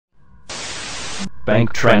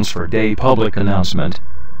Bank Transfer Day public announcement.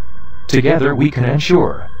 Together we can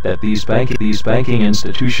ensure that these banking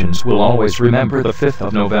institutions will always remember the 5th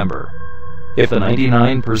of November. If the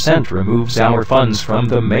 99% removes our funds from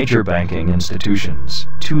the major banking institutions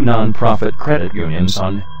to non-profit credit unions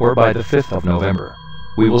on or by the 5th of November,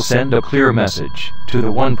 we will send a clear message to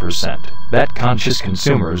the 1% that conscious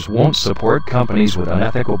consumers won't support companies with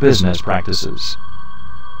unethical business practices.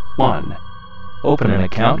 1. Open an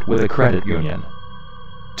account with a credit union.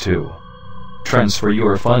 2. Transfer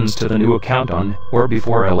your funds to the new account on or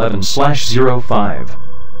before 11/05.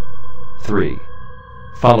 3.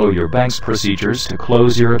 Follow your bank's procedures to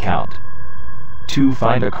close your account. 2.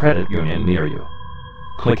 Find a credit union near you.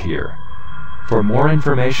 Click here. For more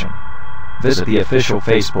information, visit the official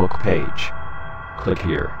Facebook page. Click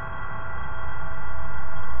here.